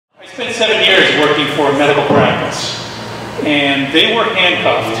spent 7 years working for a medical practice, and they were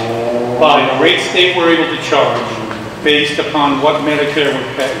handcuffed by the rates they were able to charge based upon what Medicare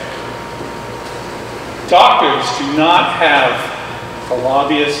would pay. Doctors do not have the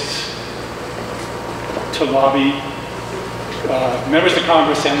lobbyists to lobby members of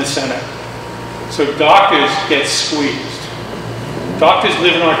Congress and the Senate. So doctors get squeezed. Doctors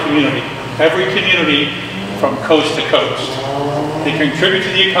live in our community, every community from coast to coast. They contribute to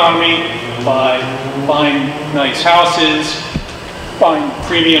the economy by buying nice houses, buying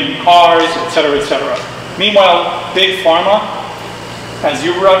premium cars, et cetera, Meanwhile, Big Pharma, as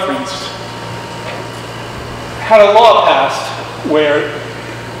you referenced, had a law passed where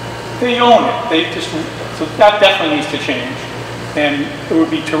they own it. So that definitely needs to change. And it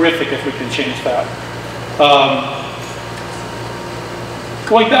would be terrific if we can change that.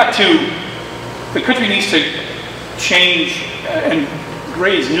 Going back to, the country needs to change and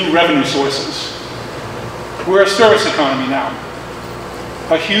raise new revenue sources. We're a service economy now.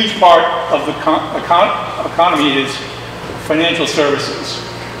 A huge part of the economy is financial services.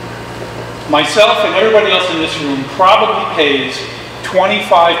 Myself and everybody else in this room probably pays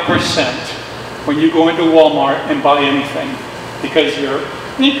 25% when you go into Walmart and buy anything, because your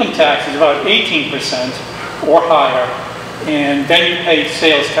income tax is about 18% or higher, and then you pay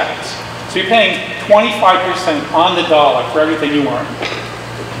sales tax. So you're paying 25% on the dollar for everything you earn.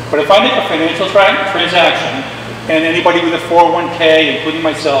 But if I make a financial transaction, and anybody with a 401k, including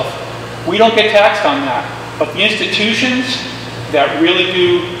myself, we don't get taxed on that. But the institutions that really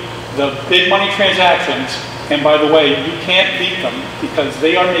do the big money transactions, and by the way, you can't beat them because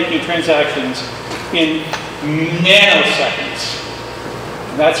they are making transactions in nanoseconds.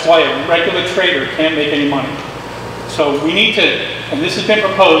 And that's why a regular trader can't make any money. So we need to, and this has been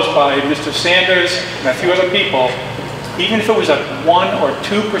proposed by Mr. Sanders and a few other people, even if it was a 1 or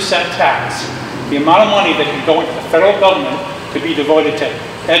 2% tax, the amount of money that can go into the federal government to be devoted to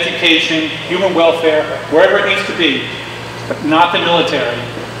education, human welfare, wherever it needs to be, but not the military,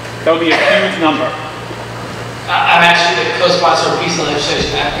 that would be a huge number. I'm actually the co-sponsor of a piece of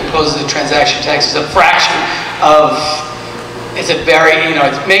legislation that imposes the transaction tax. It's a fraction of, it's a very,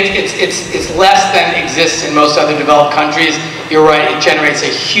 it's less than exists in most other developed countries. You're right, it generates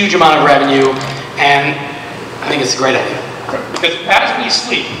a huge amount of revenue, and I think it's a great idea. Because as we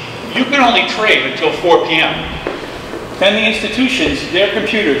sleep, you can only trade until 4 p.m. Then the institutions, their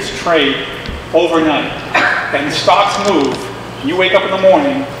computers trade overnight, and stocks move. You wake up in the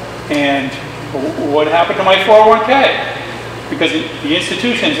morning, and what happened to my 401k? Because the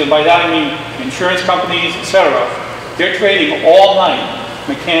institutions, and by that I mean insurance companies, etc., they're trading all night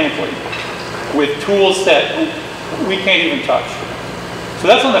mechanically with tools that we can't even touch. So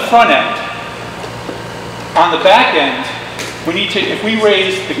that's on the front end. On the back end, we need to, if we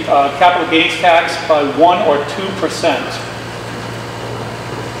raise the capital gains tax by 1 or 2%,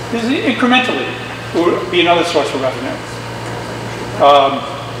 this is incrementally, it would be another source of revenue.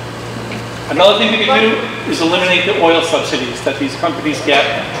 Another thing we can do is eliminate the oil subsidies that these companies get.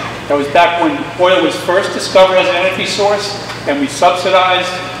 That was back when oil was first discovered as an energy source, and we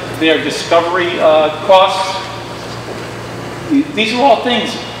subsidized their discovery costs. These are all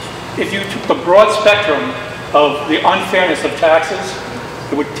things, if you took the broad spectrum of the unfairness of taxes,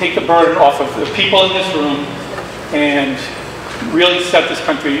 it would take the burden off of the people in this room and really set this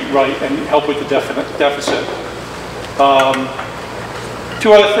country right and help with the deficit.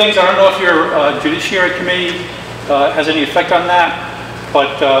 Two other things, I don't know if your Judiciary Committee has any effect on that,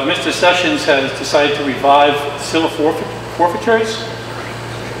 but Mr. Sessions has decided to revive civil forfeitures,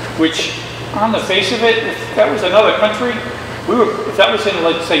 which on the face of it, if that was another country, if that was in,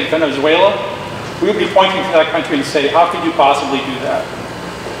 let's say, Venezuela, we would be pointing to that country and say, how could you possibly do that?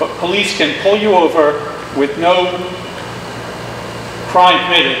 But police can pull you over with no crime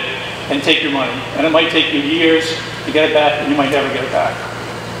committed and take your money. And it might take you years to get it back, and you might never get it back.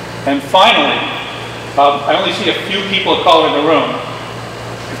 And finally, I only see a few people of color in the room.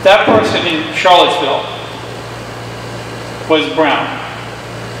 If that person in Charlottesville was brown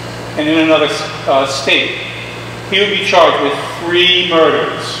and in another state, he would be charged with 3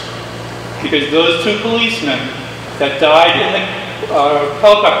 murders. Because those 2 policemen that died in the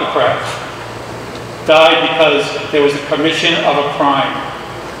helicopter crash died because there was a commission of a crime.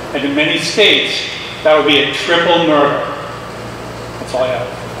 And in many states, that would be a triple murder. That's all I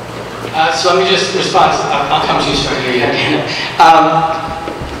have. So let me just respond. I'll come to you straight here.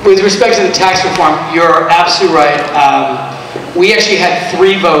 With respect to the tax reform, you're absolutely right. We actually had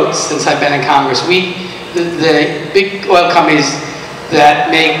 3 votes since I've been in Congress. The big oil companies that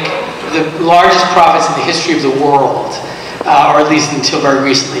make the largest profits in the history of the world or at least until very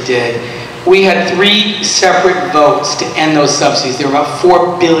recently did. We had 3 separate votes to end those subsidies. They were about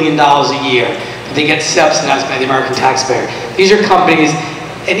 $4 billion a year that they get subsidized by the American taxpayer. These are companies,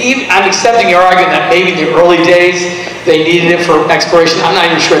 and even, I'm accepting your argument that maybe in the early days they needed it for exploration. I'm not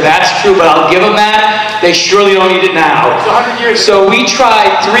even sure that's true, but I'll give them that. They surely don't need it now. It's 100 years. So we tried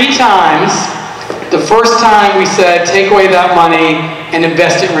 3 times. The first time we said, take away that money and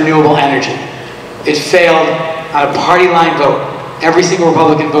invest in renewable energy. It failed on a party line vote. Every single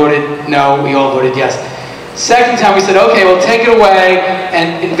Republican voted no, we all voted yes. Second time we said, okay, we'll take it away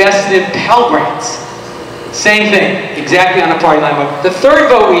and invest it in Pell grants. Same thing, exactly on a party line vote. The third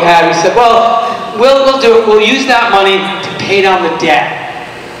vote we had, we said, well, we'll do it. We'll use that money to pay down the debt.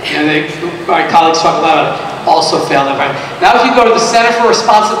 And my colleagues talk about it. Also failed. Now if you go to the Center for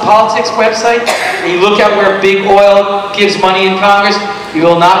Responsive Politics website and you look at where big oil gives money in Congress, you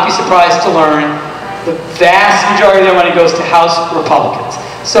will not be surprised to learn the vast majority of their money goes to House Republicans.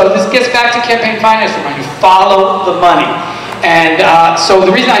 So this gets back to campaign finance reform. You follow the money. And so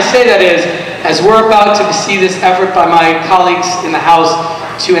the reason I say that is, as we're about to see this effort by my colleagues in the House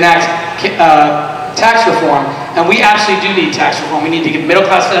to enact tax reform, and we absolutely do need tax reform. We need to give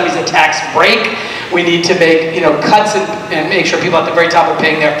middle-class families a tax break. We need to make cuts and make sure people at the very top are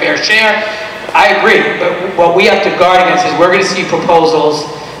paying their fair share. I agree, but what we have to guard against is we're going to see proposals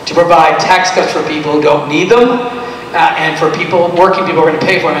to provide tax cuts for people who don't need them, and for working people who are going to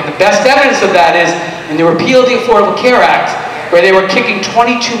pay for them. And the best evidence of that is in the repeal of the Affordable Care Act, where they were kicking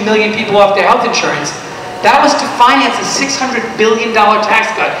 22 million people off their health insurance. That was to finance a $600 billion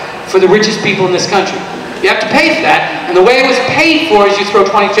tax cut for the richest people in this country. You have to pay for that, and the way it was paid for is you throw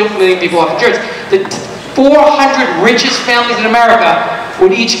 22 million people off insurance. The 400 richest families in America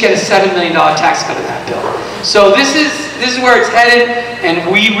would each get a $7 million tax cut in that bill. So this is where it's headed, and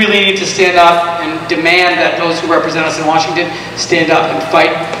we really need to stand up and demand that those who represent us in Washington stand up and fight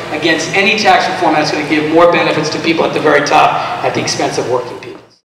against any tax reform that's going to give more benefits to people at the very top at the expense of working people.